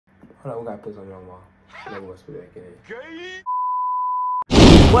Hold on, we gotta put something on the wall. Then we're gonna spit it back in.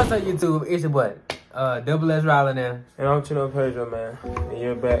 What's up, YouTube? It's your boy, Double S Riley there. And I'm Cheno, Padro, man. And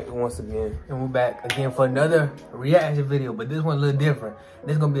you're back once again. And we're back again for another reaction video, but this one's a little different.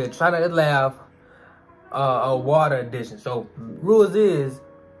 This is gonna be a try not to laugh, a water edition. So, rules is,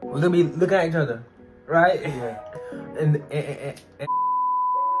 we're gonna be looking at each other, right? Yeah. And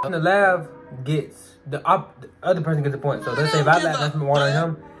the laugh gets, the other person gets a point. So let's say if I laugh, that's more on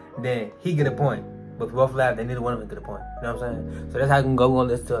him, then he get a point. But if we both laugh, then neither one of them get a point. You know what I'm saying? So that's how I can go. We're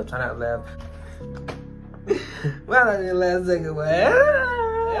gonna listen to try not to laugh. Well, I did last second, man.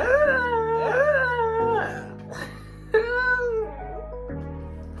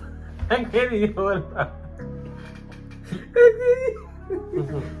 I can't even.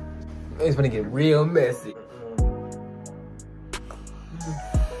 It's gonna get real messy.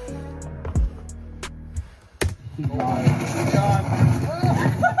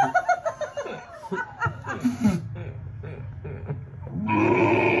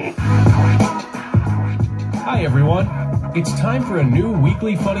 Hi everyone, it's time for a new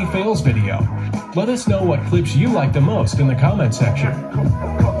weekly Funny Fails video. Let us know what clips you like the most in the comment section.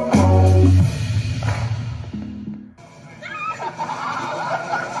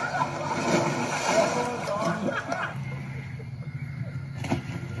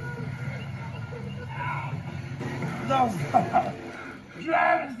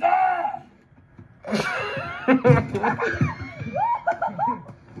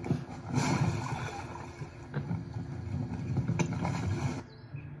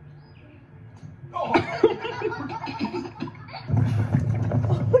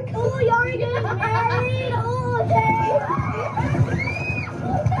 Oh, y'all are getting married? Oh, okay.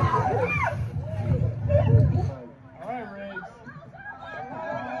 All right, Riggs.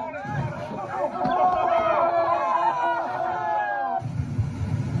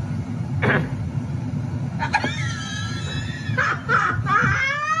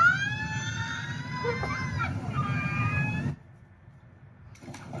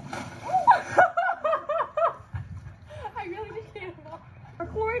 I really just can't.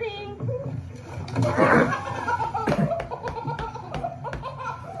 Recording.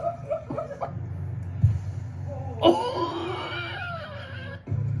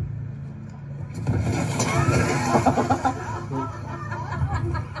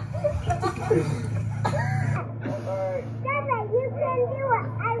 Dada, you can do it.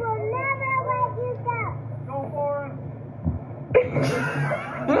 I will never let you go. Go for it.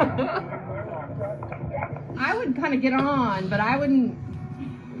 I would kind of get on, but I wouldn't.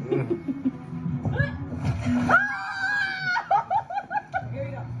 Here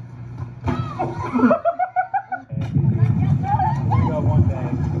you go. You got one day.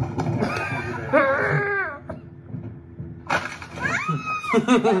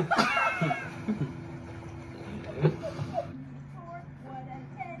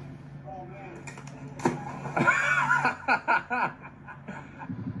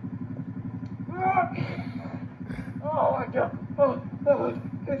 Oh my God! Oh,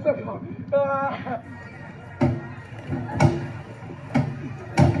 it's so cold.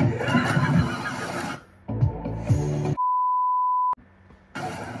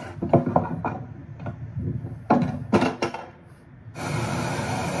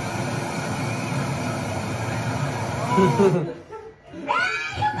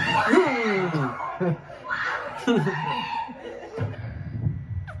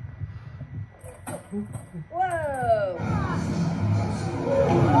 Whoa!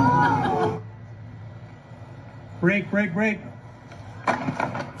 Break.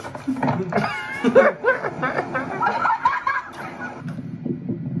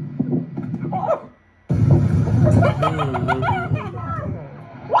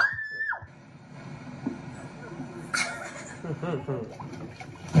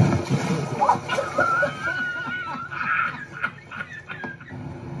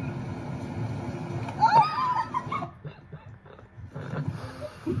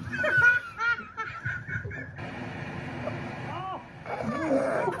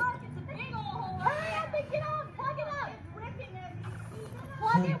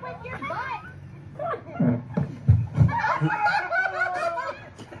 Plug it with your butt.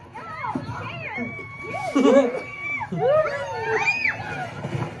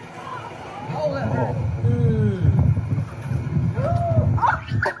 Oh, that hurt.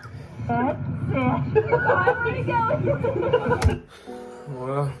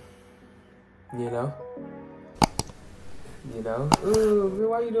 Well, you know. Ooh, man,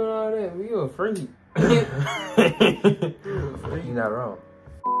 why you doing all that? You a freak. You're not wrong.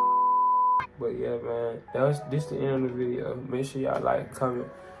 But yeah, man, this the end of the video. Make sure y'all like, comment,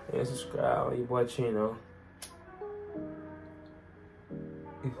 and subscribe. Your boy Cheno.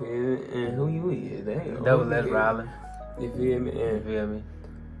 You feel me? And who you is? Damn. Double S Riley. You feel me? And You feel me?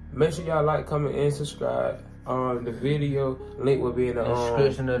 make sure y'all like, comment, and subscribe. The video link will be in the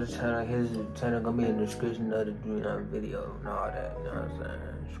description of the channel. His channel gonna be in the description of the video and all that. You know what I'm saying?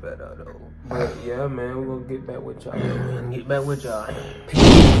 Straight out though. But yeah, man, we're gonna get back with y'all. Get back with y'all.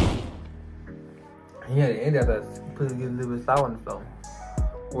 Yeah, the end of that, put a little bit sour on the floor.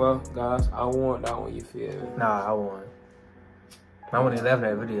 Well, guys, I won that one. You feel me? Nah, I won. I wouldn't even laugh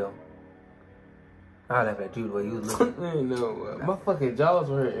at that video. I laugh at you the way you was looking. No, my fucking jaws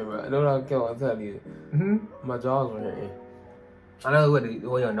were hurting, bro. No, I can't. I tell you. My jaws were hurting. I know what the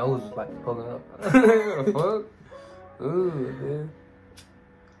way your nose was like poking up. What the fuck? Ooh, man.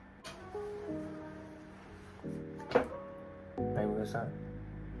 Maybe we'll start.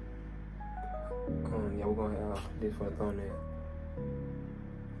 Yeah, we're gonna have this for a thumbnail.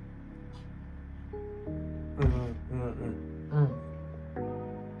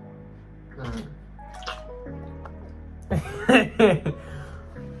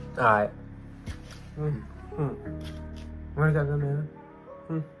 Alright. Where did that go, man?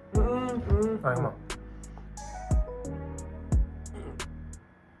 Alright, come on.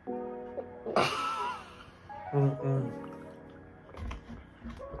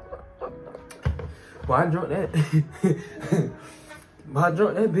 Well, I drunk that. But I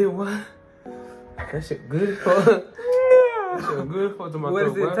drunk that bit, what? That shit good as fuck. That shit good as fuck to my What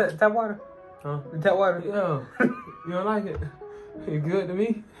is throat, it? Tap water? Huh? The tap water? Yeah. You don't like it? You good to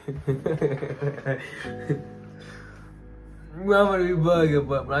me? Well, I'm gonna be bugging,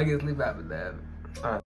 but when I get sleep after that.